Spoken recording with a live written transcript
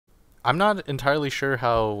I'm not entirely sure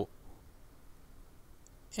how...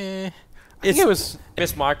 I think It it was...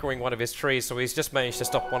 mismicroing one of his trees, so he's just managed to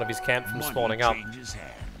stop one of his camp from spawning up.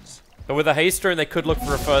 But with a haste rune, they could look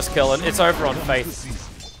for a first kill, and it's over on Faith.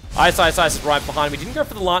 Ice is right behind him. He didn't go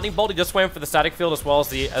for the lightning bolt. He just went for the static field as well as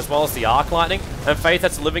the arc lightning. And Faith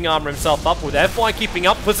has to living armor himself up with FY keeping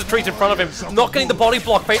up. Puts the trees in front of him, not getting the body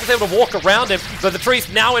block. Faith is able to walk around him, but the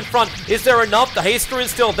tree's now in front. Is there enough? The haste rune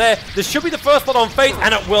is still there. This should be the first one on Faith,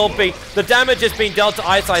 and it will be. The damage has been dealt to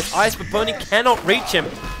Ice, but Burning cannot reach him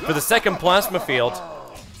for the second plasma field.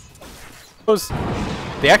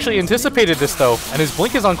 They actually anticipated this though, and his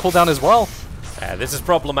blink is on cooldown as well. This is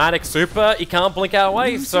problematic. Super, he can't blink out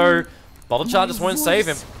away, so Bottle Charge just won't save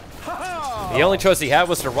him. The only choice he had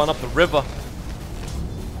was to run up the river.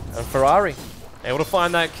 And Ferrari, able to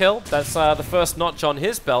find that kill. That's the first notch on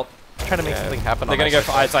his belt. Trying to make something happen. They're going to go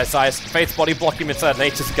for Ice. Faith's body block him inside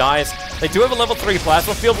Nature's guys. They do have a level 3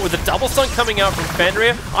 plasma field, but with a double stun coming out from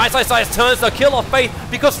Fenrir, Ice turns the kill off Faith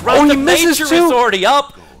because Wrath of Nature is already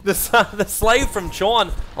up. The slave from Chorn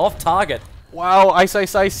off target. Wow,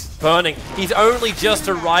 Ice. Burning. He's only just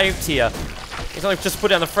arrived here. He's only just put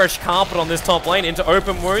down a fresh carpet on this top lane into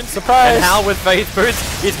open wounds. Surprise! And Hal with Faith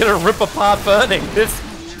Boots, he's going to rip apart Burning.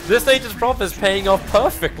 This Nature's Prophet is paying off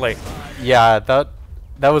perfectly. Yeah, that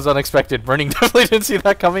was unexpected. Burning definitely didn't see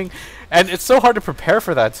that coming. And it's so hard to prepare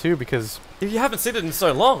for that too because... You haven't seen it in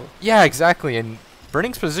so long. Yeah, exactly. And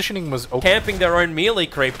Burning's positioning was okay. Camping their own melee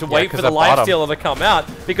creep to wait for the lifestealer to come out,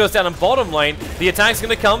 because down in bottom lane, the attack's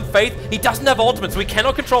going to come. Faith, he doesn't have ultimate, so he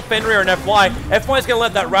cannot control Fenrir and FY. FY is going to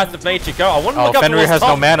let that Wrath of Nature go. I want to look up Fenrir has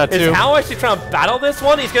no mana too. Is Hal actually trying to battle this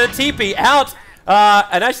one? He's going to TP out,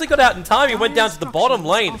 and actually got out in time. He went down to the bottom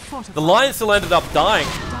lane. The Lion still ended up dying.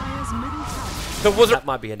 That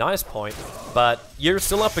might be a nice point, but you're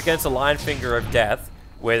still up against a Lion Finger of Death,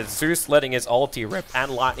 with Zeus letting his ulti rip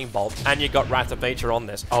and lightning bolt, and you got Wrath of Nature on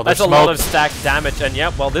this. Oh, that's a lot of stacked damage, and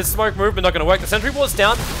yeah, well, this smoke movement not going to work. The sentry ward's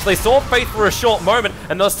down, so they saw Faith for a short moment,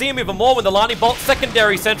 and they'll see him even more when the lightning bolt,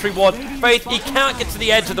 secondary sentry ward. Faith, he can't get to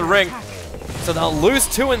the edge of the ring, so they'll lose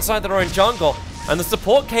 2 inside their own jungle. And the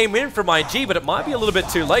support came in from IG, but it might be a little bit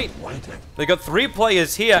too late. They got 3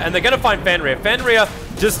 players here, and they're going to find Fenrir. Fenrir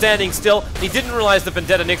just standing still. He didn't realize the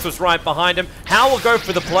Vendetta Nyx was right behind him. Hal will go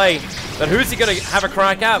for the play, but who's he going to have a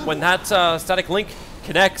crack at when that static link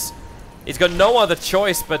connects? He's got no other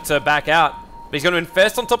choice but to back out. But he's going to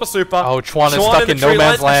infest on top of Super. Oh, Chorn is stuck in no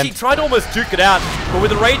man's land. He tried to almost duke it out, but with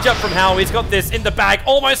the rage up from Hal, he's got this in the bag.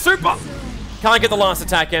 Almost Super! Can't get the last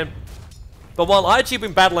attack in. But while IG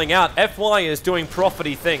been battling out, FY is doing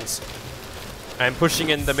profity things and pushing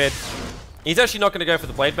in the mid. He's actually not going to go for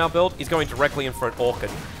the Blade Mail build. He's going directly in for an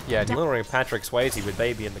Orchid. Yeah, literally Patrick Swayze with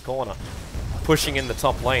Baby in the corner, pushing in the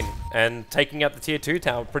top lane and taking out the tier 2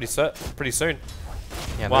 tower pretty soon.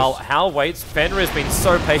 Yeah, while Hal waits, Fenrir has been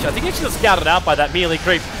so patient. I think he actually got scouted out by that melee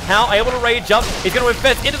creep. Hal able to rage up. He's going to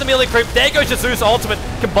infest into the melee creep. There goes Jesus' ultimate,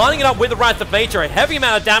 combining it up with the Wrath of Nature. A heavy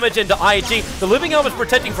amount of damage into IG. The living arm is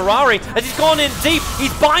protecting Ferrari as he's gone in deep.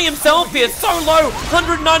 He's by himself here, so low,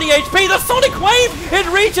 190 HP. The Sonic Wave, it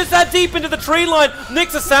reaches that deep into the tree line.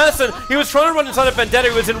 Nyx Assassin, he was trying to run inside of Vendetta.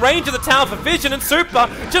 He was in range of the tower for vision, and Super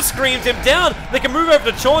just screams him down. They can move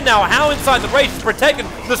over to Chorn now. Hal inside the rage is protected.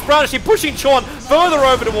 The Sprout actually pushing Chorn further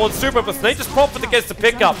over towards Super, but Nature's Prophet that gets the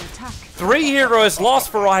pickup. 3 heroes lost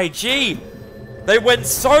for IG. They went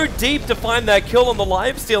so deep to find that kill on the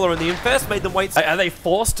Lifestealer, and the Infest made them wait. Are they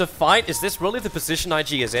forced to fight? Is this really the position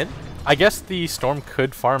IG is in? I guess the Storm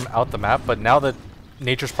could farm out the map, but now that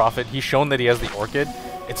Nature's Prophet, he's shown that he has the Orchid,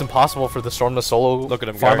 it's impossible for the Storm to solo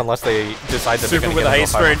farm unless they decide that Super with a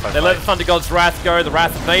haste rune. They let the Thunder God's Wrath go, the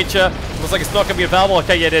Wrath of Nature. Looks like it's not going to be available.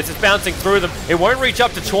 Okay, yeah, it is. It's bouncing through them. It won't reach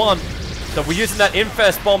up to Chorn. So we're using that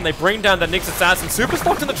Infest bomb. They bring down the Nyx Assassin. Super's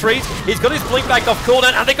locked in the trees. He's got his blink back off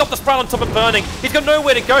cooldown, and they got the Sprout on top of Burning. He's got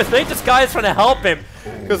nowhere to go. So Nature's guy is trying to help him,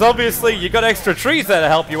 because obviously you got extra trees there to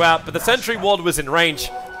help you out, but the Sentry Ward was in range.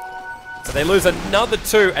 So they lose another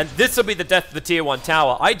 2, and this will be the death of the tier 1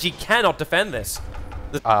 tower. IG cannot defend this.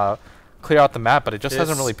 Clear out the map, but it just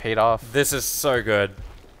hasn't really paid off. This is so good.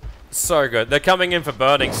 So good. They're coming in for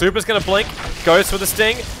Burning. Super's going to blink. Goes for the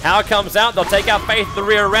Sting. Hal comes out. They'll take out Faith at the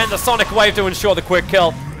rear end. The Sonic Wave to ensure the quick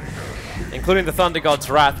kill, including the Thunder God's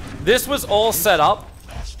Wrath. This was all set up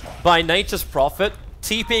by Nature's Prophet,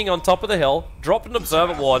 TPing on top of the hill, dropped an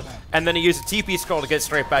Observer Ward, and then he used a TP scroll to get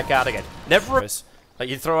straight back out again. Never... Like,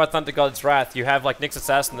 you throw out Thunder God's Wrath, you have like Nyx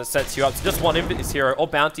Assassin that sets you up. So just one Infinite Hero or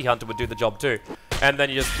Bounty Hunter would do the job too. And then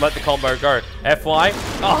you just let the combo go. FY.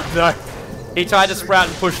 Oh no. He tried to Sprout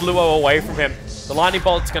and push Luo away from him. The Lightning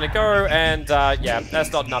Bolt's going to go, and yeah,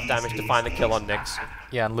 that's not enough damage to find the kill on Nyx.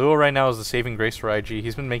 Yeah, and Luo right now is the saving grace for IG.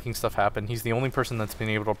 He's been making stuff happen. He's the only person that's been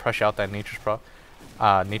able to pressure out that Nature's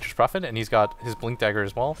Prophet, and he's got his Blink Dagger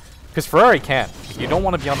as well. Because Ferrari can't. Like, you don't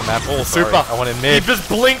want to be on the map. Oh, super. I want to admit. He just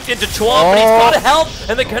blinked into Chuan, but he's got to help,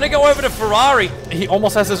 and they're going to go over to Ferrari. He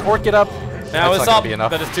almost has his Orchid up. Now it's up,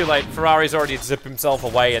 but it's too late. Ferrari's already zipped himself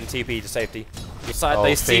away and TP to safety. Side,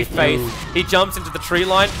 they see Faith. He jumps into the tree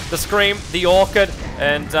line, the Scream, the Orchid,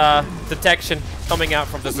 and detection coming out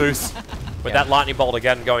from the Zeus. With that lightning bolt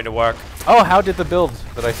again going to work. Oh, how did the build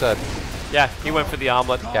that I said? Yeah, he went for the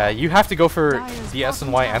armlet. Yeah, you have to go for the S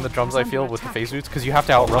and Y and the drums, I feel, with the phase roots, because you have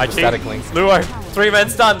to outrun the static link. Luo, 3-man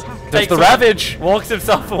stun. There's the Ravage. Walks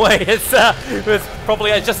himself away. It's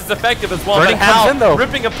probably just as effective as one. Burning comes in, though.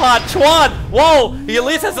 Ripping apart Chuan. Whoa, he at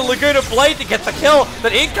least has a Laguna Blade to get the kill.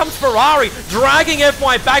 But in comes Ferrari, dragging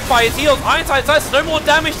FY back by his heels. Ice, no more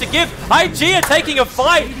damage to give. IG are taking a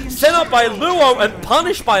fight. Set up by Luo and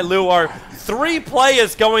punished by Luo. 3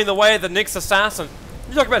 players going the way of the Nyx Assassin.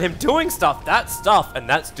 You talk about him doing stuff, that's stuff, and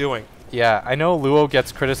that's doing. Yeah, I know Luo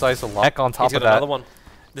gets criticized a lot. Heck, on top He's got of that, another one.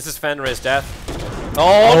 This is Fenrir's death.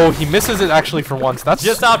 Oh, he misses it actually for once. That's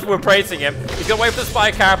just after we're praising him. He's gonna wait for the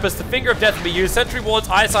Spy Carapace. The Finger of Death will be used. Sentry wards,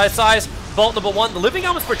 Ice. Bolt number 1. The Living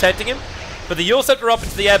Arm is protecting him, but the Yule Scepter up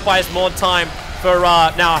into the air buys more time for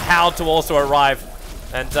now Hal to also arrive.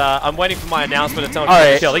 And I'm waiting for my announcement to tell him to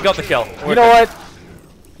get the kill. He got the kill. You know what?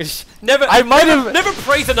 Never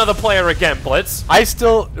praise another player again, Blitz. I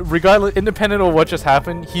still, regardless, independent of what just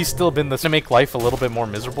happened, he's still been to make life a little bit more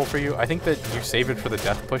miserable for you. I think that you save it for the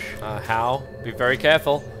death push. How? Be very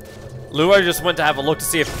careful. Luo just went to have a look to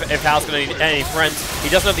see if Hal's going to need any friends. He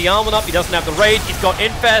doesn't have the armor up, he doesn't have the rage, he's got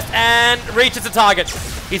Infest and reaches the target.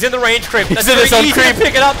 He's in the range creep. That's very easy to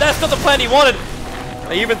pick it up. That's not the plan he wanted.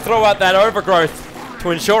 They even throw out that overgrowth to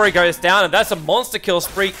ensure he goes down, and that's a monster kill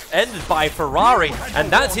spree ended by Ferrari, and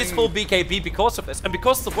that's his full BKB because of this, and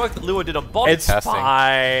because of the work that Luo did on bot. It's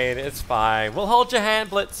fine, it's fine. We'll hold your hand,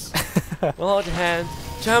 Blitz. We'll hold your hand.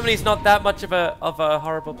 Germany's not that much of a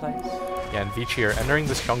horrible place. Yeah, and ViCi are entering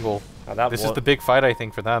this jungle. This is the big fight, I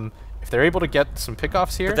think, for them. If they're able to get some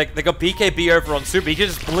pickoffs here. They got BKB over on Super. He can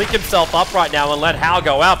just blink himself up right now and let Hal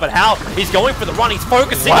go out. But Hal, he's going for the run. He's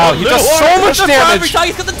focusing on he does so much damage. He's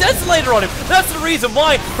got the Desolator on him. That's the reason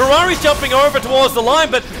why. Ferrari's jumping over towards the line.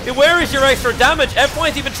 But where is your extra damage?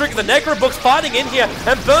 F1's even triggering the Necro Books, fighting in here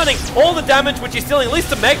and burning all the damage, which is stealing at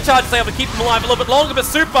least a mech charge to be able to keep him alive a little bit longer. But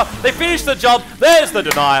Super, they finish the job. There's the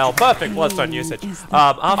denial. Perfect Bloodstone usage.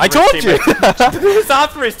 I told you. This is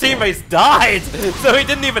after his teammates died. So he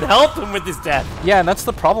didn't even help him with his death. Yeah, and that's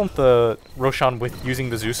the problem with the Roshan with using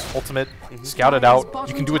the Zeus ultimate. Scout it out.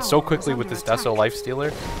 You can do it so quickly with this Deso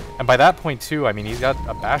Lifestealer. And by that point, too, I mean, he's got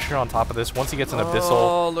a Basher on top of this. Once he gets an Abyssal...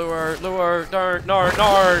 Oh, Lure, no.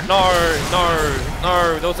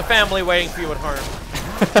 There was a family waiting for you at home.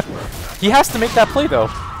 He has to make that play, though.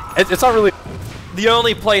 It's not really... The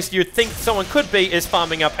only place you'd think someone could be is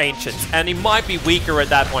farming up Ancients, and he might be weaker at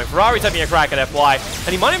that point. Ferrari's having a crack at FY, and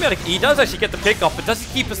he might even he does actually get the pick off, but does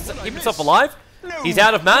he keep himself alive? He's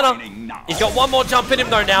out of mana. He's got one more jump in him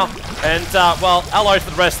though now, and well, hello to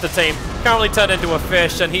the rest of the team. Currently turned into a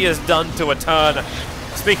fish, and he is done to a turn.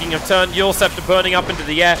 Speaking of turn, Yule Scepter burning up into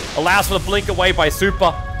the air, allows for the blink away by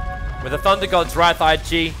Super. With the Thunder God's Wrath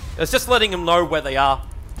IG, it's just letting him know where they are,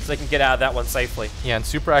 so they can get out of that one safely. Yeah, and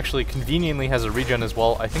Super actually conveniently has a regen as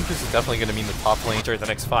well. I think this is definitely going to mean the top lane during the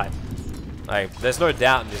next fight. There's no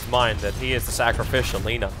doubt in his mind that he is the sacrificial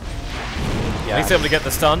Lina. Yeah. He's able to get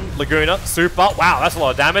the stun. Laguna, Super. Wow, that's a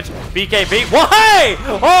lot of damage. BKB. Whoa, hey!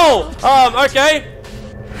 Oh, okay.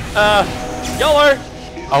 Yellow.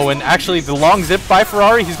 Oh, and actually the long zip by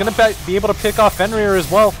Ferrari. He's going to be able to pick off Fenrir as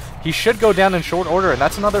well. He should go down in short order, and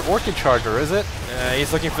that's another Orchid Charger, is it?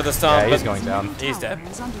 He's looking for the stun. Yeah, he's going down. He's dead.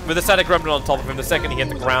 With the Static Remnant on top of him, the second he hit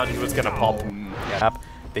the ground, he was going to pop. Yeah.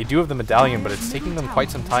 They do have the medallion, but it's taking them quite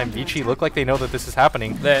some time. ViCi look like they know that this is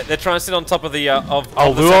happening. They're trying to sit on top of the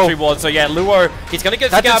the sentry ward. So yeah, Luo, he's going to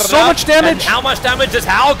get scouted so much damage. And how much damage has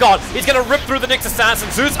Hal got? He's going to rip through the Nyx Assassin.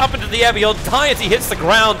 Zeus up into the air, but he'll die as he hits the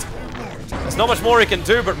ground. There's not much more he can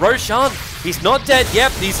do, but Roshan, he's not dead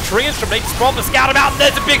yet. These treants from Nature's Prophet scout him out, and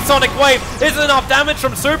there's a big Sonic Wave. Isn't enough damage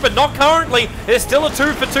from Super, not currently. There's still a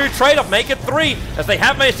 2-for-2 trade-off, make it 3, as they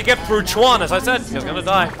have managed to get through Chuan. As I said, he's going to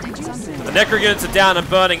die. The Necro units are down and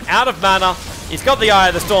burning out of mana. He's got the Eye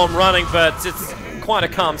of the Storm running, but it's quite a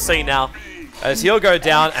calm scene now, as he'll go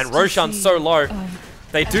down, and Roshan's so low.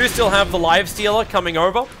 They do still have the Lifestealer coming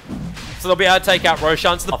over, so they'll be able to take out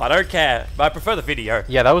Roshan. I don't care, but I prefer the video.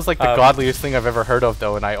 Yeah, that was like the godliest thing I've ever heard of,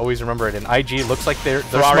 though, and I always remember it. And IG looks like they're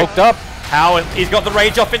smoked up. How he's got the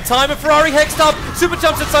rage off in time, and Ferrari hexed up. Super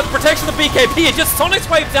jumps inside the protection of the BKB. It just Sonic's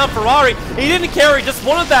waved down Ferrari. He didn't care, he just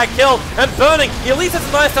wanted that kill. And Burning, he at least has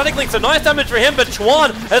a nice static link, so nice damage for him. But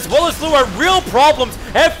Chuan, as well as Luo, real problems.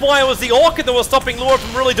 FY was the Orchid that was stopping Luo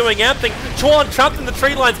from really doing anything. Chuan trapped in the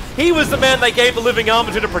tree lines. He was the man they gave the living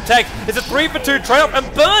armor to protect. It's a 3-for-2 trade-off, and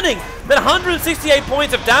Burning, that 168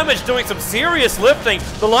 points of damage, doing some serious lifting.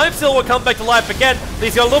 The life steal will come back to life again.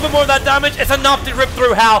 He's got a little bit more of that damage. It's enough to rip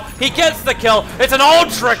through How. He gets the kill. It's an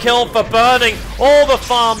ultra kill for Burning. All the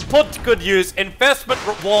farm put to good use. Investment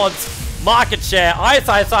rewards, market share,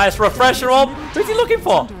 ice, refresher orb. Who's he looking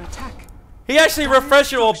for? He actually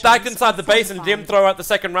refresher orb back inside the base and didn't throw out the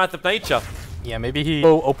second Wrath of Nature. Yeah, maybe he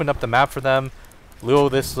opened up the map for them.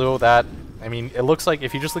 Luo this, Luo that. I mean, it looks like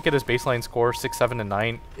if you just look at his baseline score, 6, 7, and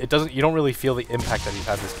 9, it doesn't. You don't really feel the impact that he's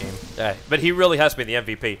had this game. Yeah, but he really has been the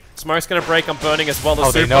MVP. Smoke's gonna break on Burning as well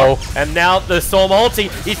as Super. They know. And now the Storm ulti.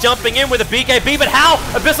 He's jumping in with a BKB, but how?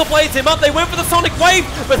 Abyssal blades him up. They went for the Sonic Wave,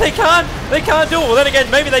 but they can't do it. Well, then again,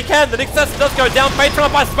 maybe they can. The Nick does go down. Fate's trying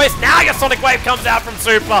to buy space. Now your Sonic Wave comes out from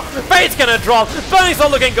Super. Fate's gonna drop. Burning's not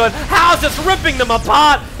looking good. How's just ripping them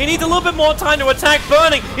apart. He needs a little bit more time to attack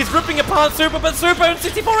Burning. He's ripping apart Super, but Super on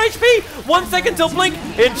 64 HP. 1 second till blink.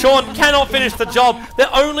 And Sean cannot finish the job. They're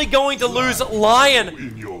only going to lose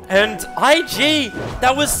Lion. And IG,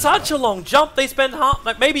 that was such a long jump. They spent half,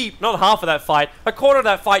 like maybe not half of that fight, a quarter of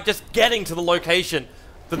that fight just getting to the location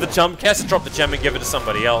that the jump has to drop the gem and give it to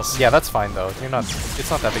somebody else. Yeah, that's fine though. It's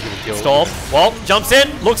not that big of a deal. Storm, well, jumps in,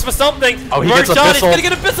 looks for something. Oh, he gets Abyssal. He's gonna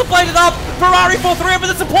get Abyssal bladed up. Ferrari 4-3, but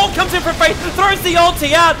the support comes in from Fate, throws the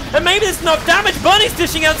ulti out, and maybe there's enough damage. Burning's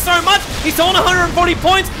dishing out so much. He's on 140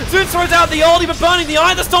 points. Zeus throws out the ulti, but Burning the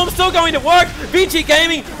Eye. The Storm's still going to work. ViCi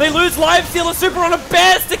Gaming, they lose life stealer. Super on a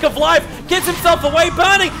bare stick of life, gets himself away.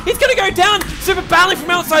 Burning, he's gonna go down. Super battling from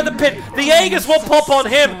outside the pit. The Aegis will pop on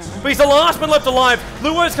him, but he's the last one left alive.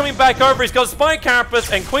 Luo's coming back over. He's got Spike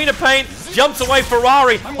Carapace and Queen of Pain. Jumps away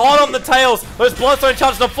Ferrari. Hard on the tails. Those Bloodstone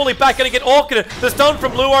charges not fully back. Gonna get Orchid. The stun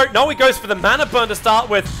from Luo. No, he goes for the mana burn to start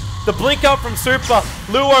with. The blink up from Super.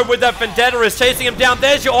 Luo with that Vendetta is chasing him down.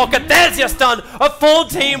 There's your Orchid. There's your stun. A full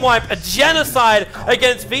team wipe. A genocide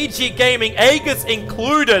against ViCi Gaming. Aegis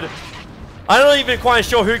included. I'm not even quite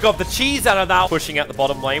sure who got the cheese out of that. Pushing out the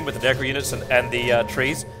bottom lane with the Deco units and the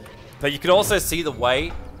trees. But you could also see the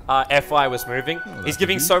way FI was moving. He's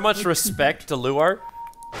giving so much respect to Luo.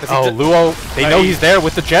 Oh, Luo, they know he's there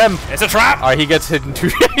with the gem. It's a trap! Alright, he gets hit in two.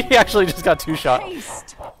 He actually just got 2 shot.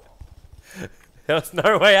 There's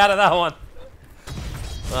no way out of that one.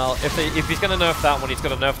 Well, if he's going to nerf that one, he's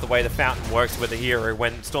going to nerf the way the fountain works with the hero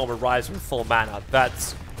when Storm arrives with full mana.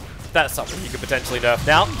 That's something you could potentially nerf.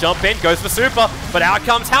 Now, jump in, goes for Super, but out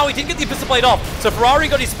comes How. He didn't get the Abyssal Blade off, so Ferrari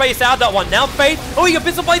got his space out that one. Now Fate, oh, he got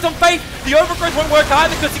Abyssal Blades on Fate. The Overgrowth won't work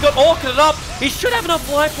either because he got Orchided up. He should have enough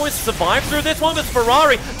life points to survive through this one, but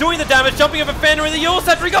Ferrari doing the damage, jumping over Fender in the Euro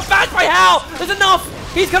Center. He got bashed by How. There's enough.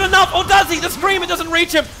 He's got enough, or does he? The Scream, it doesn't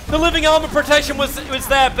reach him. The living armor protection was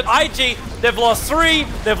there, but IG, they've lost 3,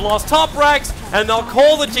 they've lost top racks, and they'll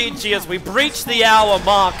call the GG as we breach the hour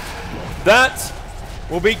mark. That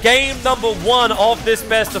will be game number 1 of this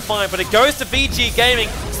best of 5, but it goes to ViCi Gaming,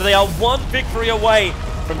 so they are 1 victory away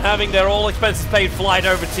from having their all expenses paid flight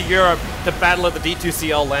over to Europe to battle at the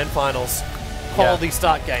D2CL LAN finals. Quality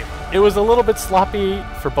start game. It was a little bit sloppy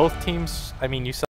for both teams. I mean, you saw